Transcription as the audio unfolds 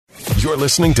You're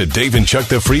listening to Dave and Chuck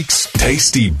the Freak's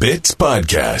Tasty Bits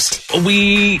Podcast.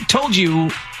 We told you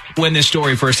when this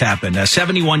story first happened, a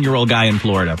 71-year-old guy in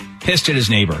Florida pissed at his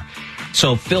neighbor,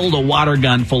 so filled a water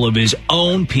gun full of his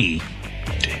own pee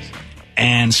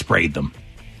and sprayed them.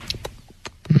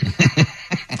 I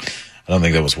don't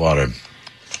think that was water.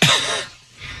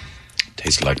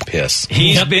 Tasted like piss.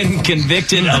 He's been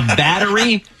convicted of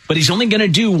battery, but he's only going to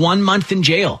do 1 month in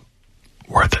jail.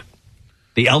 Worth it.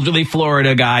 The elderly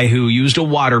Florida guy who used a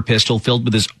water pistol filled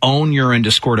with his own urine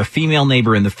to squirt a female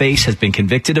neighbor in the face has been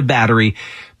convicted of battery,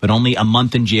 but only a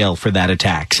month in jail for that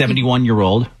attack.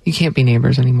 71-year-old. You can't be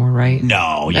neighbors anymore, right?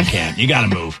 No, you can't. You got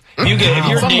to move.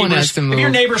 If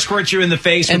your neighbor squirts you in the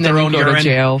face and with their own go urine, to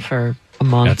jail for a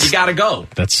month. You got to go.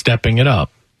 That's stepping it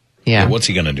up. Yeah. What's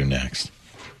he going to do next?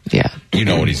 Yeah. You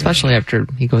know what he's especially after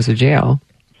he goes to jail.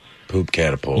 Poop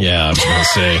catapult. Yeah, I was going to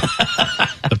say.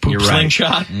 The poop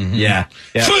slingshot? Mm-hmm. Yeah.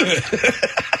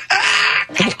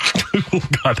 Oh,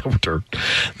 God, that would hurt.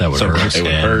 It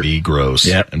would hurt. Be gross.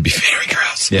 Yeah. And be very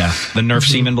gross. Yeah. The Nerf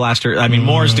semen blaster. I mean,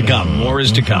 more is to come. More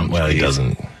is to come. Well, he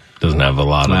doesn't have a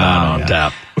lot of that on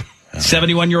tap.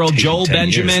 71-year-old Joel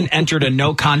Benjamin entered a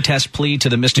no-contest plea to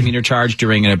the misdemeanor charge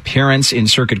during an appearance in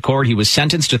circuit court. He was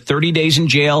sentenced to 30 days in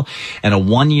jail and a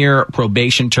 1-year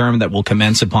probation term that will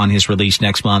commence upon his release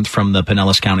next month from the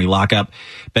Pinellas County lockup.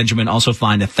 Benjamin also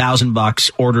fined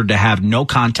 $1,000, ordered to have no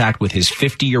contact with his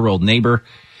 50-year-old neighbor.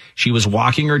 She was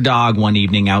walking her dog one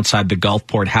evening outside the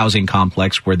Gulfport housing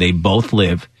complex where they both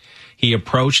live. He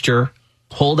approached her,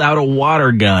 pulled out a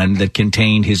water gun that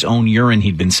contained his own urine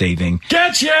he'd been saving.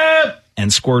 Gotcha!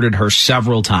 And squirted her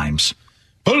several times.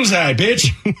 Bullseye, bitch!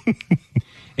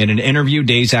 In an interview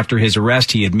days after his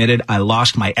arrest, he admitted, "I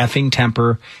lost my effing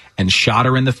temper and shot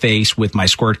her in the face with my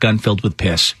squirt gun filled with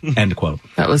piss." End quote.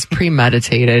 That was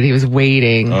premeditated. He was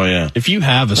waiting. Oh, yeah. If you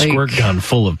have a squirt gun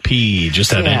full of pee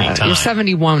just at any time. You're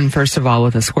 71, first of all,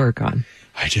 with a squirt gun.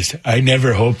 I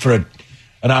never hope for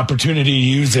an opportunity to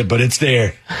use it, but it's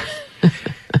there. A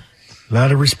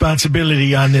lot of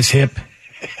responsibility on this hip.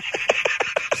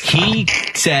 He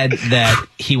said that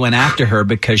he went after her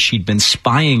because she'd been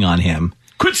spying on him.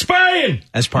 Quit spying!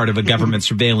 As part of a government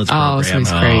surveillance program. Oh, so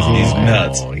he's crazy. He's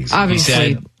nuts.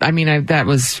 Obviously, that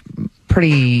was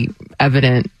pretty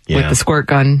evident with the squirt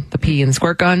gun, the pee in the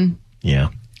squirt gun. Yeah.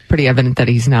 Pretty evident that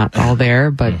he's not all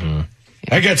there, but...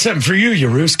 I got something for you,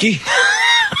 Yaruski.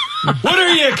 What are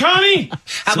you, Connie?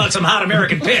 How about some hot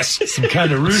American piss? Some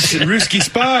kind of Ruski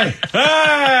spy.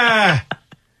 Ah!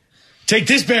 Take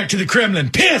this back to the Kremlin.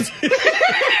 Piss!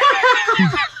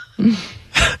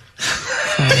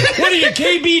 What are you,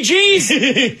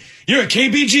 KBGs? You're a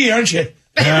KBG, aren't you?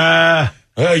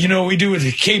 You know what we do with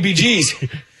the KBGs?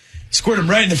 Squirt them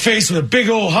right in the face with a big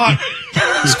old hot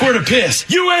squirt of piss.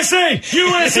 USA!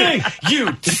 USA!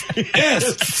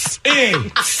 USA!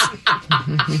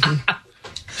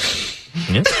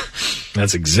 Yeah.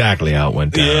 That's exactly how it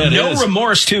went down. Yeah, no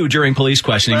remorse, too, during police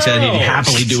questioning. Said he'd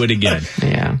happily do it again.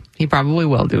 Yeah, he probably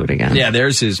will do it again. Yeah,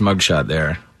 there's his mugshot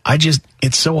there.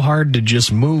 It's so hard to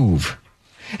just move.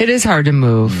 It is hard to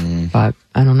move, but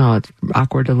I don't know. It's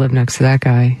awkward to live next to that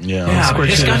guy. Yeah. Squirt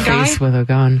you in the face with a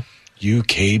gun. You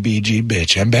KBG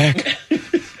bitch. I'm back. Yeah,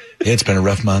 it's been a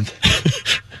rough month.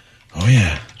 Oh,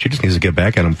 yeah. She just needs to get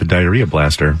back at him with the diarrhea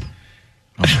blaster.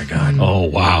 Oh, my God. Oh,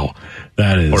 wow.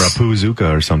 That is... Or a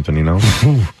Poozuka or something, you know?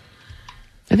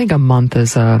 I think a month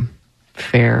is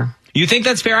fair. You think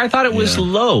that's fair? I thought it was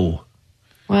low.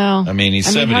 Well, I mean,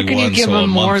 he's 71, how can you give so him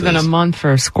more than is... a month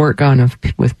for a squirt gun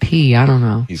with pee? I don't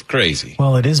know. He's crazy.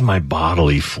 Well, it is my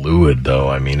bodily fluid, though.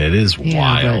 I mean, it is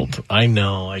wild. I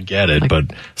know, I get it.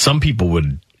 But some people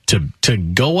would, to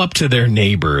go up to their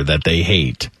neighbor that they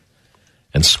hate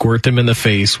and squirt them in the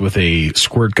face with a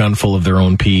squirt gun full of their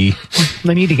own pee.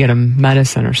 They need to get him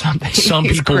medicine or something. Some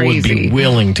people would be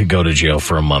willing to go to jail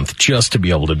for a month just to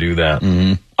be able to do that.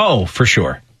 Mm-hmm. Oh, for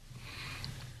sure.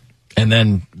 And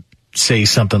then say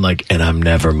something like, "And I'm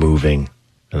never moving,"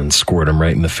 and then squirt them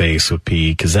right in the face with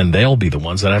pee, because then they'll be the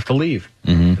ones that have to leave.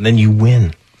 Mm-hmm. And then you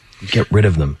win. You get rid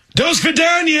of them. Dos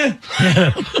Vidania!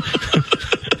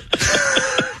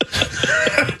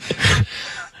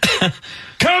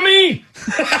 Comey!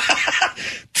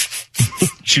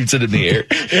 Shoots it in the air.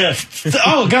 Yeah.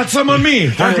 Oh, got some on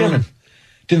me.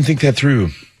 Didn't think that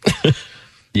through.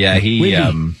 Yeah, he...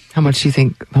 How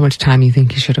much time you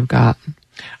think he should have got?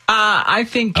 I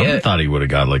think... I thought he would have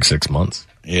got like 6 months.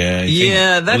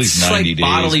 Yeah, that's like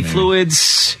bodily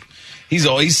fluids.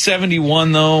 He's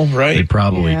 71 though, right? They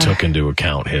probably took into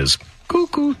account his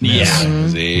cuckoo.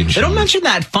 His age. They don't mention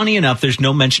that. Funny enough, there's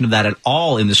no mention of that at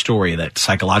all in the story. That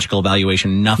psychological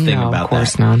evaluation, nothing about that. Of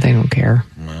course not. They don't care.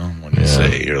 Well, when you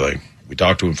say it, you're like, We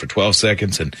talked to him for 12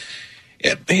 seconds, and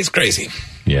he's crazy.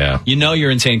 Yeah. You know you're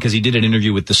insane because he did an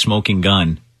interview with the Smoking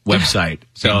Gun website.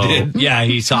 So, yeah,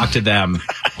 he talked to them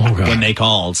when they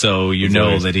called, so you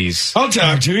know that he's... I'll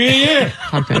talk to you, yeah.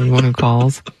 Talk to anyone who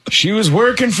calls. She was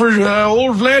working for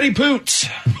old Vladdy Poots.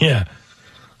 Yeah.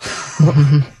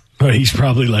 But he's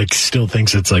probably still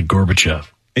thinks it's like Gorbachev.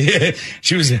 Yeah,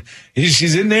 she's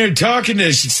in there talking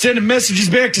to, she's sending messages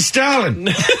back to Stalin.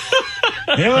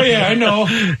 Hell yeah, I know.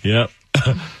 Yep.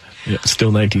 Yeah,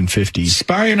 still 1950s.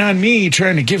 Spying on me,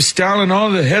 trying to give Stalin all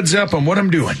the heads up on what I'm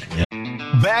doing. Yep.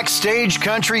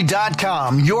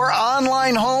 BackstageCountry.com, your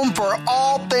online home for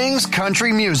all things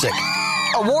country music.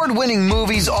 Award-winning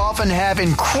movies often have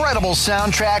incredible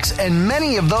soundtracks, and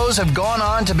many of those have gone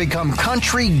on to become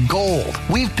country gold.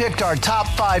 We've picked our top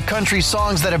 5 country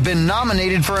songs that have been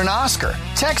nominated for an Oscar.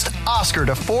 Text Oscar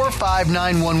to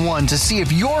 45911 to see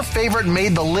if your favorite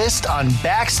made the list on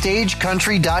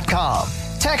BackstageCountry.com.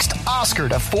 Text Oscar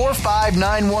to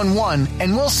 45911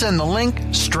 and we'll send the link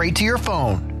straight to your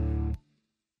phone.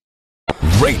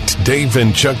 Rate Dave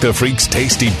and Chuck the Freak's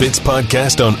Tasty Bits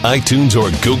podcast on iTunes or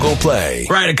Google Play.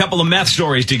 Right, a couple of meth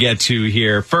stories to get to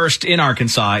here. First, in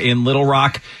Arkansas, in Little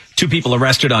Rock, 2 people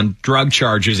arrested on drug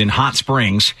charges in Hot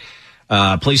Springs.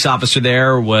 A police officer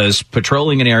there was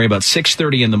patrolling an area about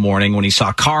 6:30 in the morning when he saw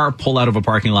a car pull out of a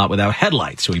parking lot without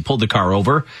headlights. So he pulled the car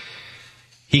over.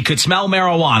 He could smell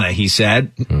marijuana, he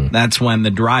said. That's when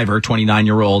the driver,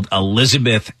 29-year-old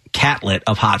Elizabeth Catlett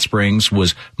of Hot Springs,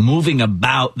 was moving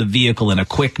about the vehicle in a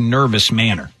quick, nervous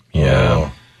manner. Yeah.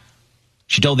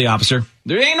 She told the officer,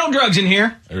 "There ain't no drugs in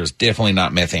here." There's definitely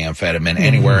not methamphetamine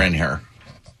anywhere in here.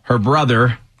 Her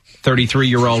brother,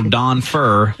 33-year-old Don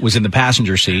Furr, was in the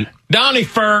passenger seat. Donnie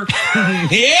Fur.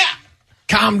 Yeah.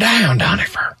 Calm down, Donnie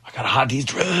Fur. I gotta hide these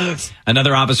drugs.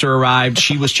 Another officer arrived.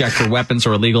 She was checked for weapons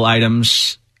or illegal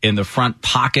items. In the front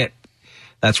pocket,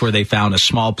 that's where they found a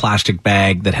small plastic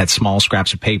bag that had small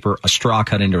scraps of paper, a straw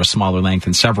cut into a smaller length,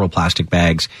 and several plastic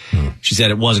bags. She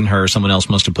said it wasn't her. Someone else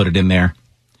must have put it in there.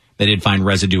 They did find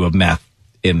residue of meth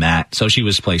in that, so she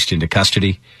was placed into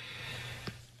custody.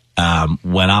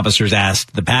 When officers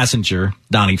asked the passenger,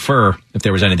 Donnie Furr, if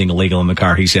there was anything illegal in the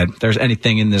car, he said, "If there's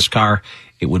anything in this car,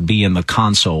 it would be in the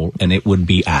console, and it would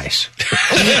be ice."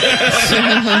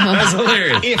 That's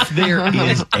hilarious. If there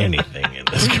is anything in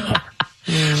this car.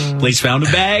 Police found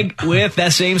a bag with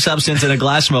that same substance in a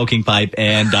glass smoking pipe,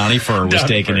 and Donnie Furr was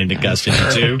taken into custody,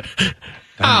 too.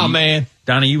 Oh, man.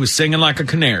 Donnie, you was singing like a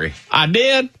canary. I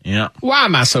did? Yeah. Why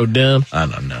am I so dumb? I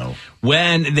don't know.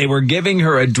 When they were giving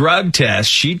her a drug test,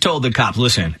 she told the cops,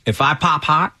 "Listen, if I pop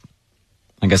hot,"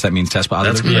 I guess that means test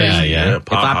positive. That's crazy. Yeah.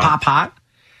 If I pop hot,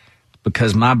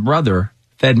 because my brother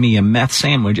fed me a meth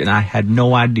sandwich and I had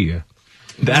no idea.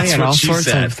 That's That's what what all she sorts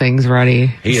said. of things ready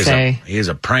He to is say. he is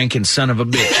a pranking son of a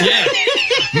bitch. Yeah.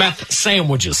 Meth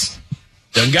sandwiches.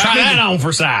 Done got Try me, that on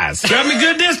for size. got me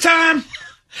good this time.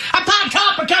 I popped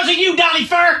hot because of you, Donnie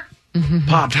Furr.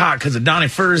 Popped hot because of Donnie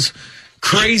Furr's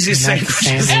crazy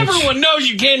sandwiches. sandwich. Everyone knows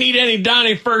you can't eat any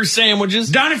Donnie Fur sandwiches.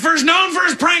 Donnie Fur's known for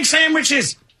his prank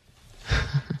sandwiches.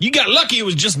 You got lucky it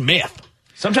was just meth.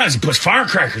 Sometimes he puts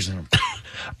firecrackers in them.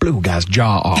 Blew a guy's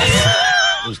jaw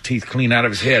off. Those teeth clean out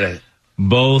of his head.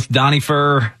 Both Donnie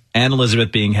Furr and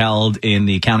Elizabeth being held in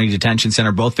the county detention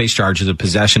center both face charges of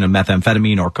possession of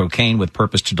methamphetamine or cocaine with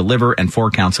purpose to deliver and 4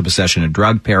 counts of possession of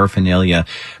drug paraphernalia.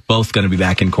 Both going to be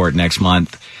back in court next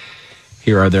month.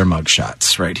 Here are their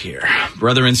mugshots right here.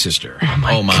 Brother and sister. Oh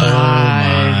my Oh,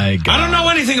 my God. I don't know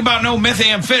anything about no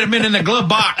methamphetamine in the glove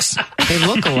box. They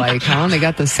look alike, huh? They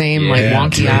got the same like Yeah,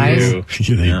 wonky they eyes. do.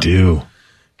 Yeah, they do.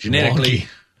 Genetically, Wonky.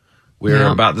 we're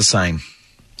Yeah. about the same.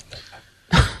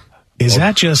 Is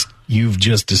that just you've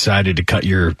just decided to cut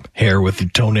your hair with the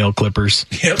toenail clippers?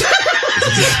 Yep.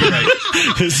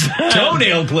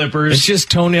 Toenail clippers. It's just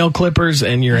toenail clippers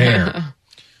and your hair.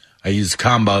 I use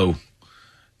combo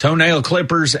toenail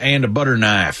clippers and a butter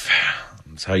knife.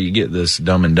 That's how you get this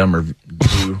Dumb and Dumber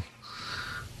view.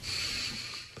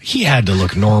 He had to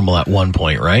look normal at one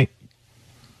point, right?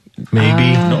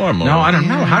 Maybe. Normal. No, I don't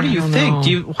know. How do you I don't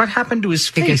think? know. What happened to his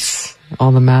I think face? it's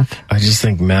all the meth. I just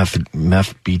think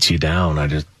meth beats you down.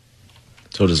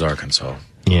 So does Arkansas.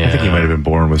 Yeah. I think he might have been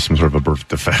born with some sort of a birth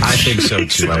defect. I think so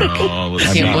too. Oh,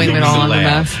 let's Can't not blame go it to all the on the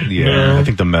lab. meth. Yeah, I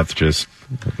think the meth just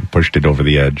pushed it over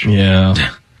the edge. Yeah.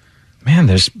 Man,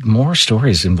 there's more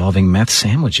stories involving meth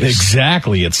sandwiches.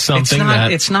 Exactly. It's something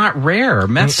It's not rare.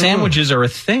 Meth sandwiches are a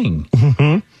thing.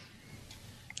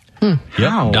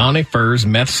 Yep. Donnie Fur's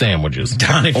meth sandwiches.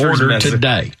 Donnie Fur's Order meth-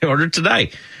 today. Order today.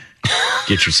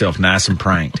 Get yourself nice and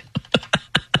pranked.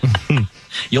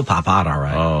 You'll pop out all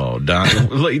right. Oh,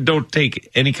 Don, don't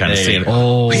take any kind of sand.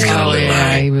 Oh, He's got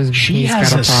she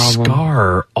has a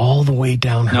scar all the way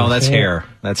down her No, that's hair.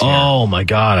 That's hair. Oh, my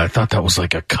God. I thought that was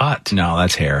like a cut. No,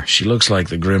 that's hair. She looks like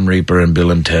the Grim Reaper in Bill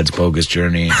and Ted's Bogus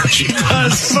Journey. She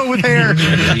does. But with hair.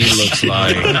 He looks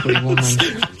like...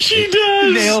 She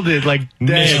does. Nailed it.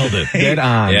 Nailed it. Dead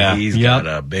on. Yeah. He's got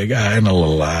a big eye and a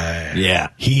little eye. Yeah.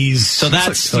 He was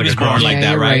like born like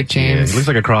that, you're right? James. He looks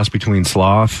like a cross between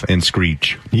Sloth and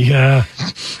Screech. Yeah.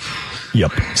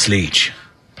 Yep. Sleech.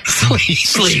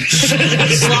 Sleech.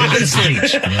 Sloth and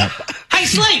Sleech. Yep. Hey,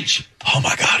 Sleech! Oh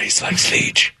my God, he's like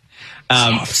Sleech.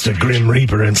 It's the Grim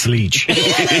Reaper and Sleech.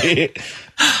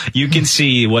 You can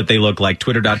see what they look like.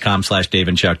 Twitter.com/Dave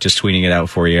and Chuck. Just tweeting it out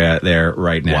for you there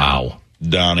right now. Wow.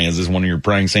 Donnie, is this one of your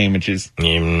praying sandwiches?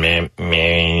 I'm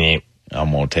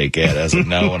going to take that as a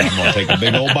no, and I'm going to take a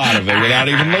big old bite of it without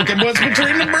even looking what's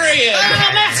between the bread.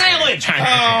 that sandwich!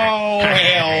 Oh,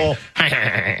 hell.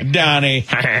 Donnie.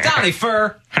 Donnie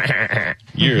Fur.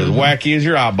 You're as wacky as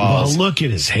your eyeballs. Well, look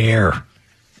at his hair.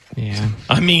 Yeah.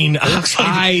 I mean,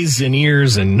 eyes and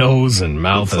ears and nose and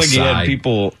mouth Looks like you aside. had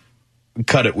people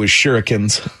cut it with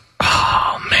shurikens.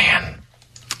 Oh, man.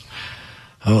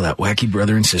 Oh, that wacky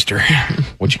brother and sister.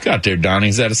 What you got there, Donnie?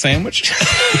 Is that a sandwich?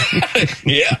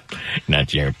 Yeah.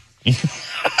 Not your...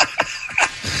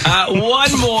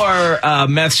 One more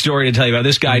meth story to tell you about.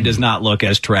 This guy does not look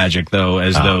as tragic, though,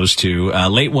 as those two.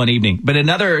 Late one evening. But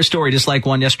another story, just like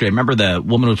one yesterday. Remember the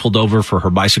woman was pulled over for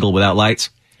her bicycle without lights?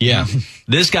 Yeah.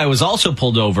 This guy was also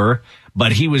pulled over,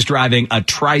 but he was driving a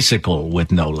tricycle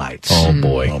with no lights. Oh,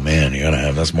 boy. Oh man, you gotta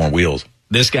have that's more wheels.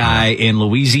 This guy in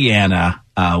Louisiana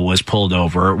was pulled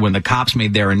over when the cops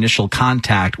made their initial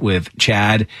contact with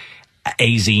Chad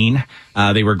Azine.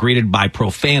 They were greeted by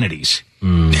profanities.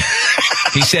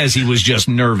 He says he was just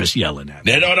nervous yelling at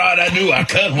me. That's all I do. I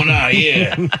cut when I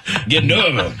get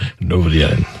nervous. Nobody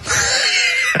had it.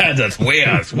 I just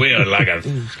swear like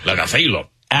a sailor.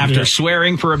 After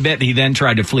swearing for a bit, he then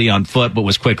tried to flee on foot, but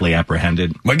was quickly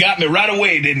apprehended. But got me right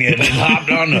away, didn't you? Just hopped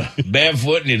on the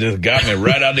barefoot and you just got me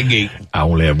right out the gate. I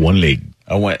only have one leg.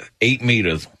 I went 8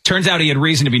 meters. Turns out he had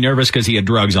reason to be nervous because he had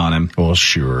drugs on him. Well,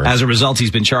 sure. As a result,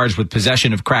 he's been charged with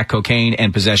possession of crack cocaine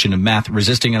and possession of meth,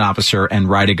 resisting an officer, and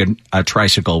riding a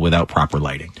tricycle without proper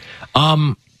lighting.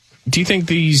 Do you think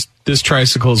this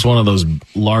tricycle is one of those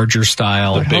larger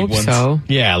style I hope so.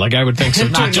 Yeah, like I would think so.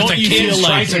 Not just Don't a you kid's feel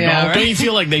like tricycle, right? Don't you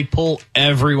feel like they pull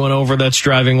everyone over that's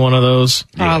driving one of those?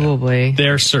 Probably.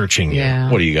 They're searching you. Yeah.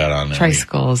 What do you got on there?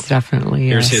 Tricycle is definitely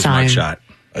Here's a his sign. mugshot.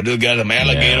 I just got some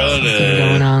alligator, Something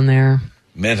going on there.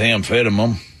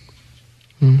 methamphetamine.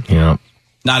 Yeah.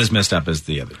 Not as messed up as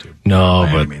the other two. No, By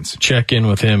any but means. check in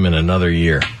with him in another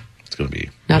year. It's going to be.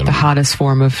 Not the hottest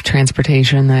form of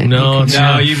transportation that No, you it's can not.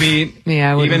 No, have. you mean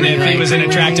Yeah, I wouldn't even be if he was an ring,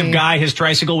 attractive ring. guy, his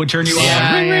tricycle would turn you on.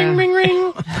 Yeah, yeah.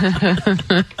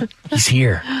 He's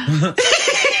here.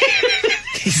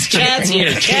 Chad's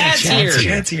here. Chad's here.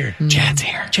 Chad's here. Chad's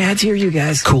here. Chad's here, you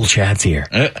guys. Cool Chad's here.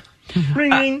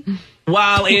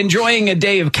 While enjoying a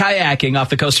day of kayaking off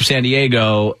the coast of San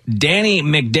Diego, Danny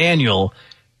McDaniel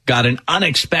got an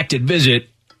unexpected visit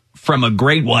from a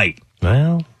great white,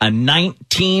 Well, a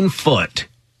 19-foot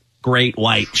great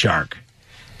white shark.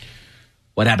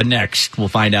 What happened next? We'll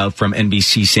find out from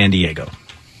NBC San Diego.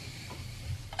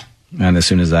 And as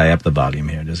soon as I up the volume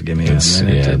here, just give me a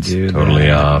minute to it's do totally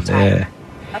that. off. Yeah.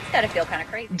 That's got to feel kind of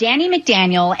crazy. Danny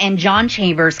McDaniel and John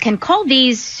Chambers can call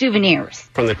these souvenirs.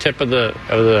 From the tip of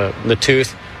the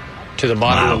tooth to the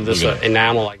bottom of this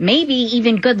enamel. Maybe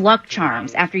even good luck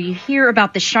charms after you hear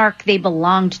about the shark they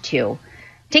belonged to.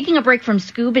 Taking a break from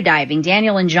scuba diving,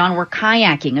 Daniel and John were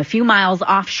kayaking a few miles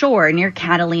offshore near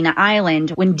Catalina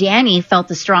Island when Danny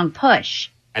felt a strong push.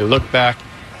 I look back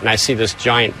and I see this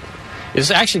giant.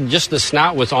 It's actually just the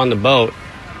snout was on the boat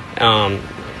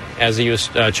as he was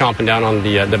chomping down on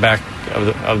the back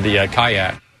of the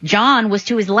kayak. John was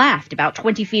to his left, about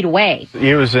 20 feet away.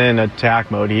 He was in attack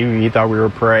mode. He thought we were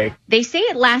prey. They say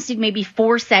it lasted maybe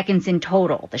 4 seconds in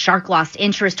total. The shark lost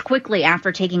interest quickly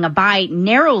after taking a bite,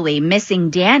 narrowly missing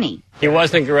Danny. He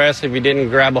wasn't aggressive. He didn't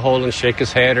grab a hold and shake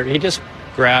his head. He just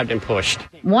grabbed and pushed.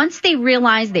 Once they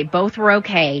realized they both were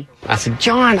okay, I said,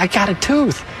 John, I got a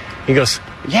tooth. He goes,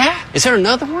 yeah? Is there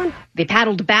another one? they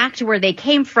paddled back to where they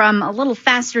came from a little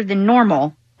faster than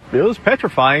normal. It was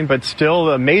petrifying, but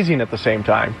still amazing at the same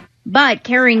time. But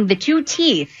carrying the 2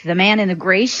 teeth the man in the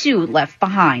gray suit left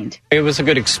behind. It was a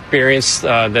good experience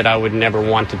that I would never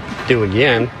want to do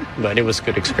again, but it was a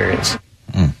good experience.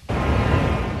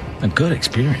 A good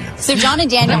experience. So John and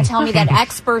Daniel tell me that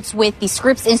experts with the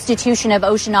Scripps Institution of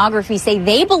Oceanography say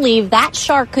they believe that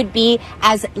shark could be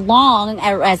as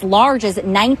large as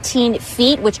 19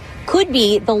 feet, which could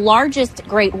be the largest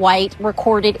great white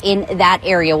recorded in that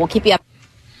area. We'll keep you up.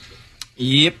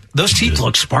 Yep. Those teeth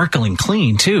look sparkling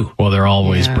clean, too. Well, they're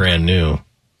always brand new.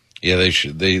 Yeah, they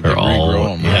should. They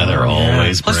regrow them. Yeah, they're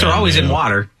always Plus, they're always in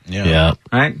water. Yeah.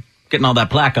 Right? Getting all that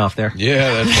plaque off there.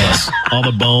 Yeah, that's all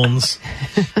the bones.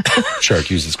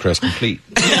 Shark uses crest complete.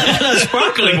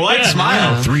 Sparkling white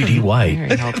smile. 3D white.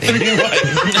 Very healthy. 3D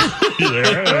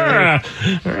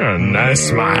white. Nice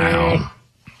smile.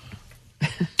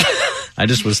 I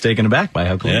just was taken aback by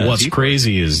how cool. Yeah. What's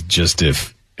crazy is just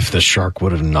if the shark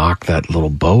would have knocked that little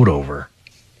boat over.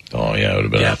 Oh yeah, it would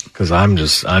have been. Yeah, because I'm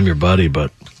your buddy,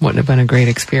 but wouldn't have been a great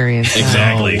experience.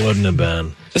 Exactly, no, wouldn't have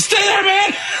been. Just stay there,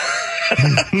 man.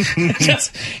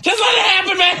 just let it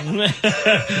happen, man.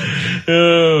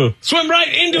 Swim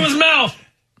right into his mouth.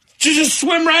 Just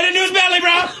swim right into his belly,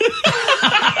 bro.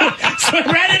 Swim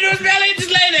right into his belly and just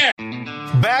lay there.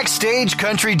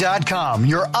 BackstageCountry.com,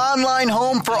 your online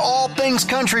home for all things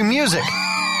country music.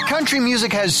 Country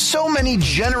music has so many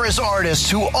generous artists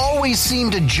who always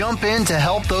seem to jump in to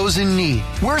help those in need.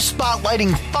 We're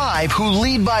spotlighting 5 who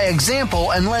lead by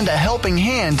example and lend a helping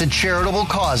hand to charitable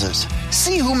causes.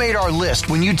 See who made our list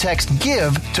when you text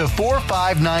GIVE to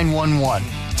 45911.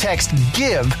 Text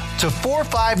GIVE to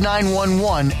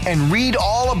 45911 and read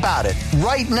all about it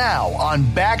right now on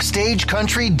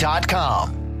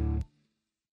BackstageCountry.com.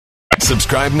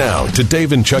 Subscribe now to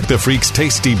Dave and Chuck the Freak's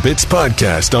Tasty Bits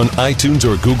podcast on iTunes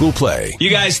or Google Play. You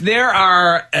guys, there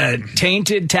are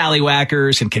tainted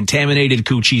tallywhackers and contaminated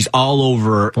coochies all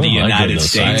over the United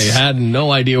States. I had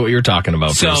no idea what you were talking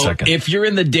about for a second. So if you're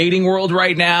in the dating world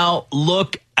right now,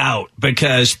 look out,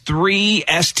 because 3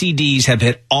 STDs have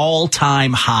hit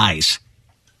all-time highs.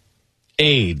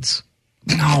 AIDS.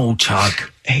 No,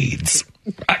 Chuck. AIDS.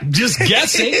 I'm just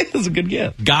guessing. That's a good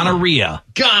guess. Gonorrhea.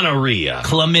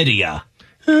 Chlamydia.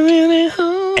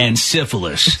 And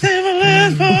syphilis.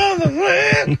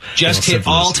 Just hit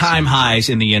all-time highs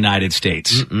in the United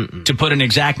States. To put an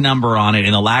exact number on it,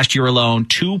 in the last year alone,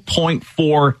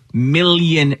 2.4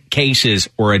 million cases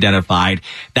were identified.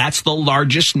 That's the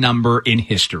largest number in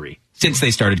history since they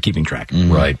started keeping track.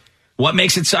 Right. What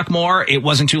makes it suck more? It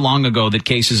wasn't too long ago that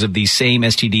cases of these same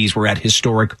STDs were at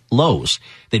historic lows.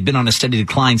 They've been on a steady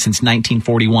decline since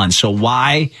 1941. So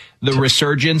why the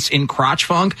resurgence in crotch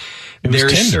funk? It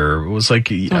was Tinder. It was like...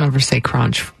 Don't ever say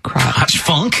crotch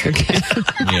funk? Okay.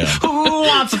 Yeah. Who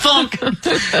wants the funk?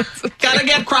 Gotta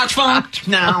get crotch funk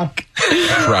now.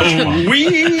 Crotch funk.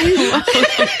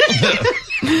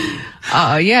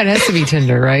 Yeah, it has to be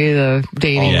Tinder, right? The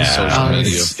dating. Social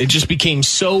media. It just became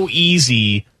so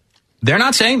easy. They're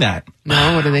not saying that.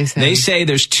 No, what do they say? They say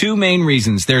there's 2 main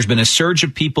reasons. There's been a surge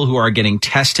of people who are getting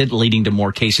tested, leading to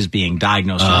more cases being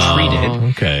diagnosed and treated.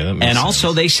 Okay, that makes and sense.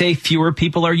 also they say fewer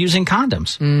people are using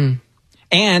condoms.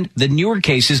 And the newer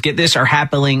cases, get this, are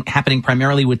happening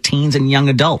primarily with teens and young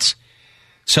adults.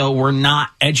 So we're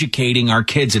not educating our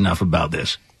kids enough about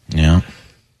this. Yeah.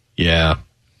 Yeah.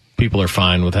 People are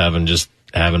fine with having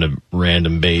a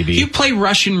random baby. You play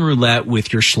Russian roulette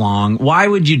with your schlong. Why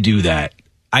would you do that?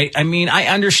 I mean, I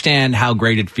understand how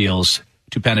great it feels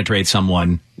to penetrate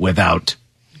someone without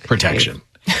protection.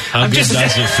 How good does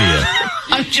it feel?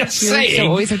 I'm just You saying.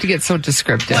 always have to get so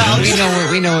descriptive.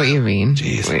 We know what you mean.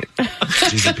 Jeez.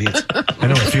 Pete. I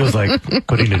know it feels like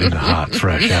putting it in the hot,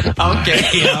 fresh apple pie.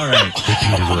 Okay, all right.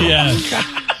 Yeah.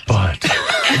 But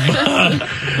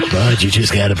you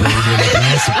just got to put it in a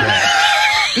plastic bag.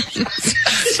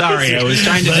 Sorry, I was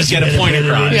trying to just get a point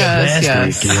across. Yes. I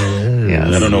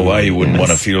don't know why you wouldn't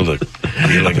want to feel the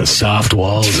feeling Like the soft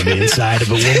walls on the inside of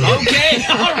a woman. Okay,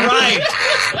 all right.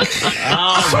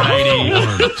 All righty.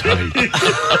 warm, tight.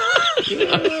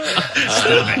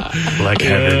 Like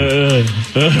heaven.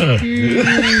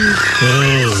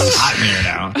 Hot in here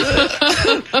now.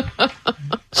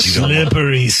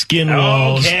 Slippery skin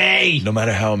walls. Okay. No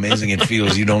matter how amazing it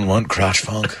feels, you don't want crotch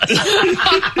funk.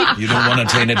 You don't want a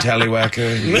tainted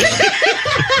tallywhacker. You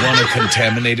don't want a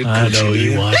contaminated coochie. I know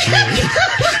you want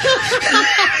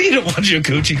You don't want your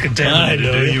coochie I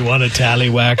contaminated. know you want a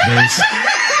tallywhack, Vince.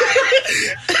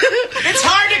 It's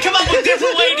hard to come up with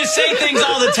different ways to say things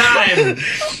all the time.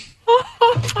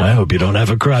 I hope you don't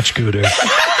have a crotch cooter.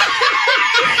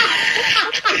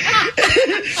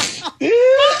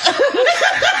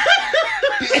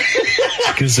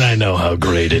 Because I know how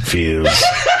great it feels.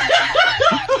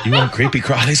 You want creepy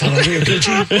crawlies all over your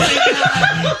coochie?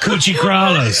 Coochie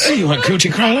crawlers. You want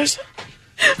coochie crawlers?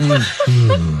 I have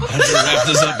to wrap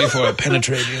this up before I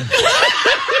penetrate you.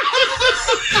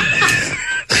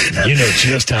 You know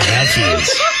just how that feels.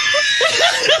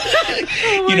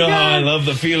 You know how I love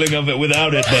the feeling of it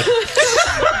without it, but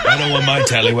I don't want my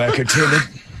tallywhacker timid.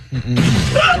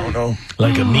 No.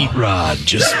 Like a meat rod,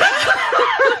 just...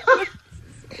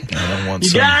 I don't want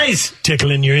you guys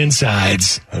tickling your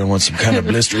insides. I don't want some kind of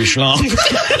blistery schlong.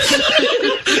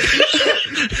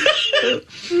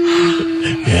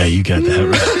 Yeah, you got that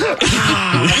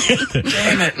right.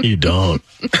 Damn it. You don't.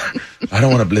 I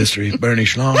don't want a blistery, burny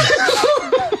schlong.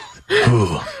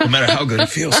 Ooh, no matter how good it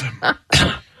feels.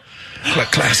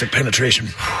 Like classic penetration.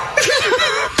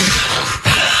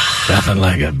 Nothing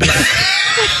like a bit of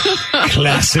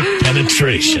classic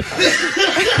penetration.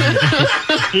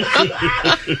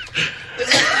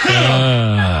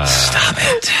 Stop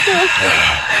it.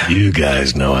 You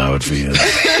guys know how it feels.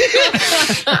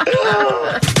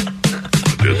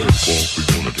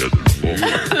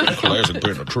 Classic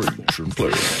penetration.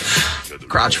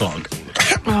 Crotch funk.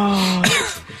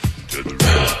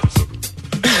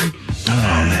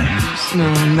 No,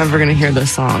 I'm never going to hear the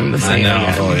song the same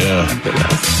again. Oh, yeah.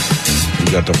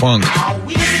 You got the funk.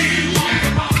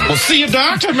 Well, see you,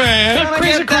 doctor, man.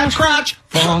 Crazy crotch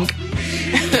funk.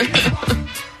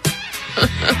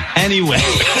 Anyway.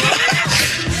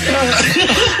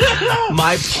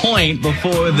 My point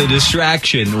before the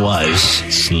distraction was...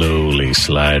 slowly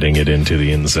sliding it into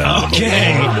the inside.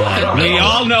 Okay. We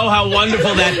all know how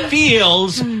wonderful that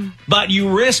feels, but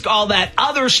you risk all that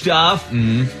other stuff...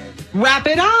 Wrap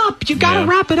it up. You got to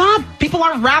wrap it up. People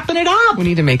aren't wrapping it up. We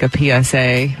need to make a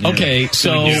PSA. Okay,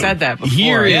 so you said that before.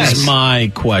 Here is my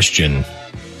question.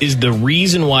 Is the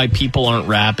reason why people aren't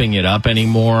wrapping it up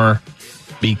anymore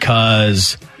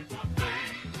because,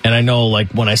 and I know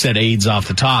like when I said AIDS off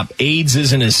the top, AIDS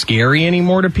isn't as scary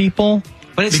anymore to people?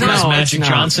 But it's because not. Magic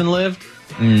Johnson lived?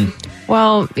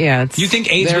 Well, yeah. You think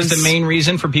AIDS was the main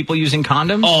reason for people using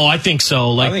condoms? Oh, I think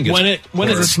so. Like when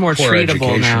it's more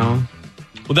treatable now.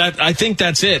 Well, I think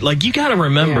that's it. Like you got to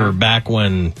remember back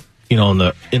when, you know,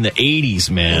 in the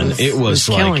 80s, man, it was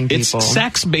like it's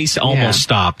sex base almost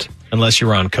stopped unless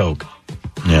you're on coke.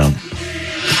 Yeah.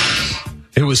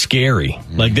 It was scary.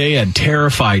 Like they had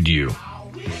terrified you.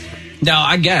 Now,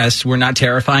 I guess we're not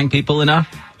terrifying people enough.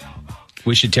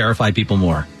 We should terrify people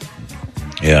more.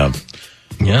 Yeah.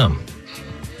 Yeah.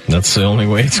 That's the only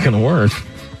way it's going to work.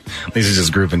 Lisa's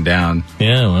just grouping down.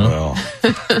 Yeah, well.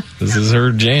 This is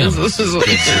her jam. This is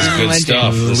good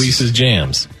stuff. This is Lisa's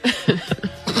jams.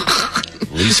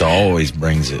 Lisa always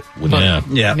brings it.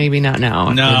 Yeah. Maybe not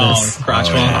now. No. Crotch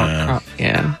funk.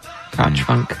 Crotch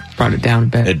funk brought it down a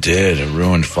bit. It did. It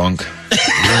ruined funk.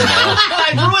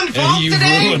 I ruined funk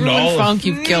today. You ruined funk.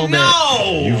 You killed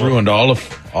it. You've ruined all of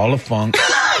funk.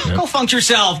 Go funk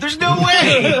yourself. There's no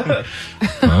way.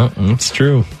 Well, it's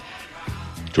true.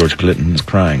 George Clinton's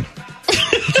crying.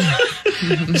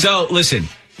 So, listen.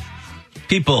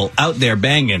 People out there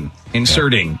banging,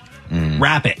 inserting,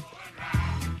 wrap it.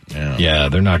 Yeah,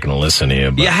 they're not going to listen to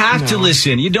you. But you have to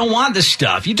listen. You don't want this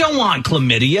stuff. You don't want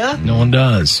chlamydia. No one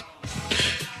does.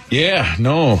 Yeah,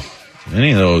 no.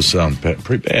 Any of those sound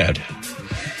pretty bad.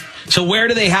 So where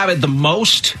do they have it the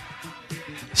most?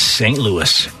 St.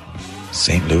 Louis.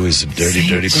 St. Louis is a dirty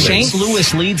place. St.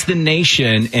 Louis leads the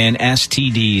nation in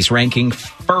STDs, ranking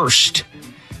first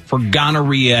for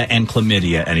gonorrhea and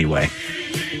chlamydia anyway.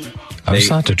 I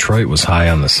thought Detroit was high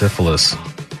on the syphilis.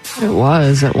 It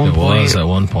was at one point. It was at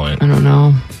one point. I don't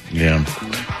know. Yeah.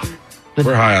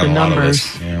 We're high on a lot of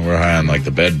us. Yeah, we're high on like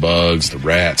the bed bugs, the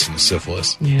rats, and the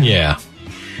syphilis. Yeah.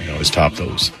 We always top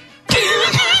those.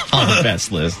 On the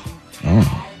best list.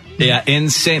 Oh. Yeah, in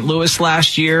St. Louis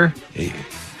last year,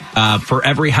 for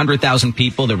every 100,000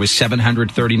 people, there was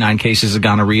 739 cases of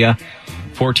gonorrhea,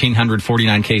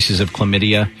 1,449 cases of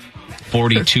chlamydia,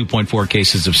 42.4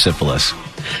 cases of syphilis.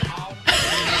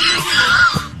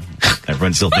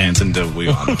 Everyone's still dancing to we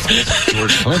on the phone.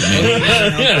 George Clinton,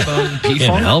 man.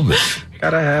 Can't help it.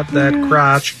 Gotta have that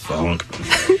crotch funk.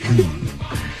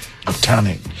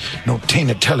 No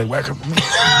tainted tallywhacker.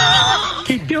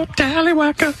 Keep your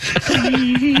tallywhacker.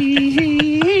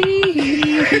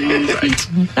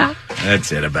 Right.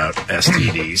 That's it about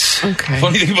STDs. Okay.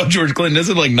 Funny thing about George Clinton,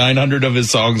 isn't like 900 of his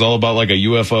songs all about like a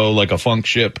UFO, like a funk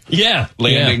ship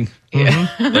landing? Yeah.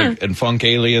 Like, and funk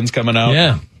aliens coming out?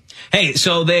 Yeah. Hey,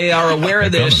 so they are aware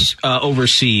of this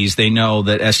overseas. They know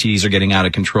that STDs are getting out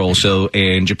of control. So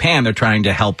in Japan, they're trying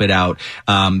to help it out.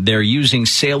 They're using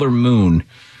Sailor Moon.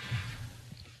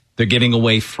 They're giving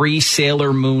away free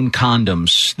Sailor Moon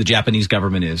condoms. The Japanese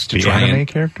government is to try anime and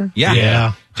character.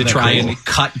 Yeah. To try and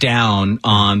cut down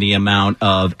on the amount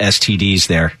of STDs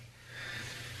there.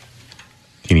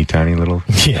 teeny tiny little.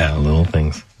 Yeah, little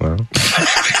things. Well,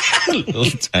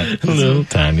 little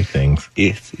tiny things.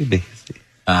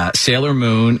 Sailor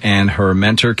Moon and her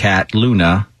mentor cat,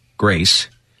 Luna, Grace,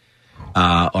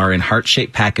 are in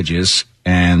heart-shaped packages.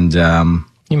 And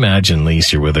imagine,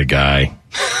 Lise, you're with a guy.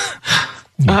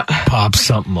 Pops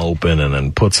something open and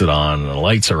then puts it on, and the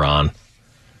lights are on.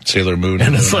 Sailor Moon.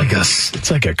 And it's like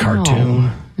a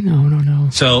cartoon. No.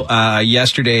 So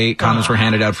yesterday, condoms were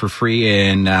handed out for free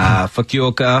in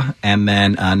Fukuoka, and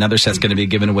then another set's going to be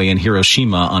given away in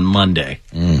Hiroshima on Monday.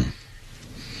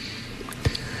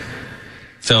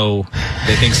 So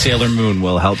they think Sailor Moon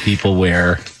will help people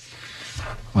wear,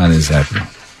 what is that?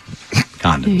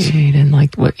 Condoms. He didn't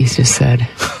like what you just said.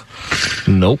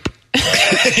 Nope.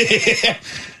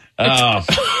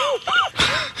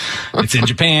 It's in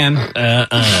Japan.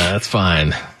 That's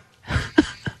fine.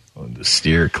 To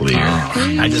steer clear.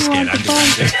 I just get.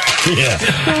 Yeah.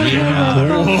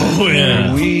 Oh,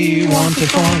 yeah. We want to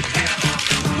funk.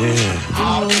 Yeah.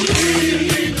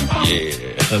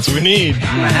 That's what we need. I'm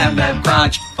gonna have that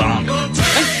crotch funk.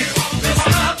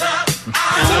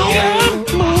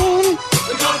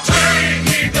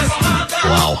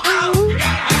 Wow.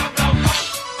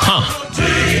 Huh.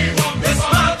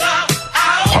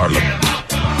 Parliament.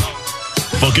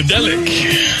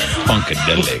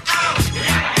 Funkadelic.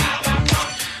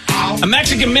 A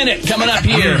Mexican Minute coming up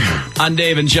here on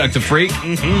Dave and Chuck the Freak.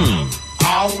 You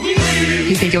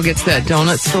think you'll get to that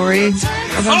donut story?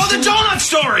 Oh, the donut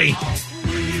story!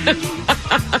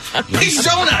 Big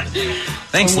donut!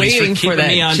 Thanks, Lisa, for keeping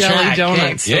me on track.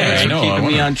 Donut story. Yeah, I know. Keeping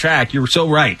me on track. You were so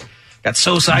right. Got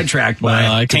so sidetracked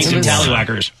by tainted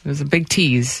tallywhackers. It was a big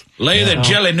tease. Lay the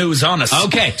jelly news on us.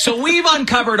 Okay, so we've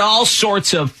uncovered all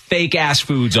sorts of fake-ass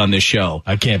foods on this show.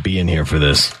 I can't be in here for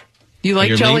this. You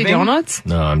like jelly donuts?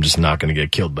 No, I'm just not going to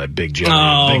get killed by big jelly.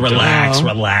 Oh, big relax.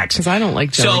 Because I don't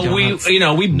like jelly donuts.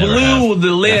 So we blew the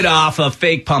lid off a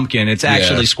fake pumpkin. It's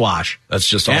actually squash. That's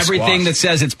just all everything squash. that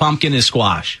says it's pumpkin is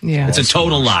squash. Yeah, it's a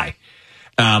total lie.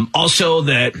 Also,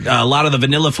 that a lot of the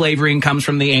vanilla flavoring comes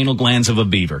from the anal glands of a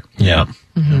beaver. Yeah.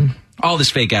 Mm-hmm. All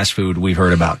this fake ass food we've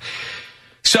heard about.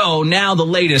 So now the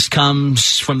latest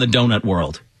comes from the donut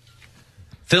world.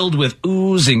 Filled with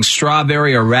oozing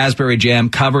strawberry or raspberry jam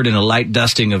covered in a light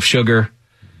dusting of sugar.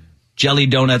 Jelly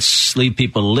donuts leave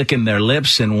people licking their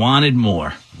lips and wanted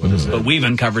more. What is it? But we've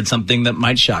uncovered something that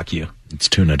might shock you. It's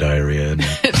tuna diarrhea, isn't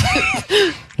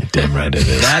it? You're damn right it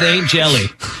is. That ain't jelly.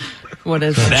 What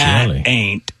is it? That jelly.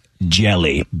 ain't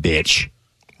jelly, bitch.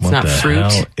 It's not fruit.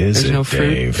 Hell is There's it, no fruit.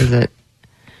 Dave? Is it?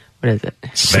 What is it?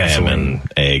 Salmon,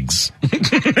 eggs.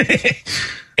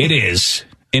 It is,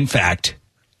 in fact,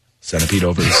 Centipede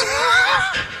ovaries.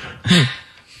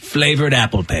 flavored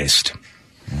apple paste.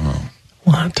 Wow.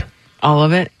 What? All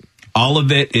of it? All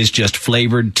of it is just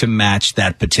flavored to match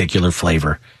that particular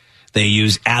flavor. They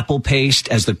use apple paste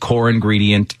as the core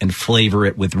ingredient and flavor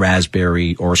it with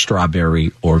raspberry or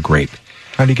strawberry or grape.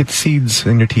 How do you get the seeds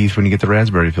in your teeth when you get the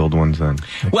raspberry-filled ones then?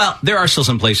 Well, there are still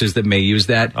some places that may use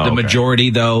that. The majority,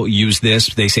 though, use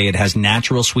this. They say it has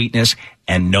natural sweetness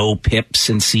and no pips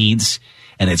and seeds,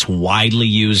 and it's widely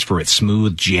used for its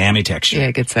smooth, jammy texture. Yeah,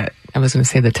 it gets that. I was going to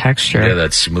say the texture. Yeah,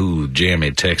 that smooth,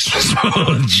 jammy texture.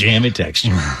 Smooth, jammy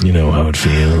texture. You know how it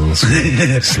feels.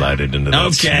 Slide it into that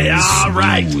Okay, smooth, all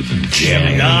right.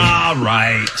 jammy. All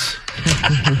right.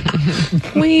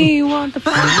 We want the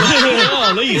funk.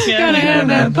 Oh, Lise, Gotta have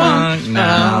that funk.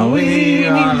 Now we need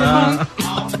are the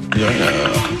funk.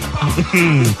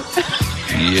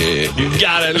 Yeah. You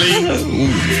got it, Lise.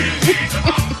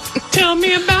 Tell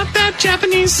me about that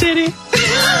Japanese city.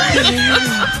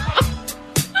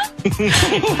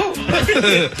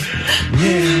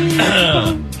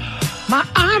 My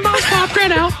eyeballs popped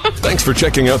right out. Thanks for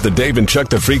checking out the Dave and Chuck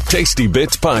the Freak Tasty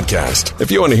Bits podcast.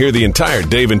 If you want to hear the entire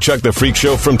Dave and Chuck the Freak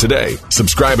show from today,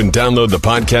 subscribe and download the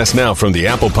podcast now from the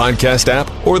Apple Podcast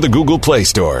app or the Google Play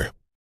Store.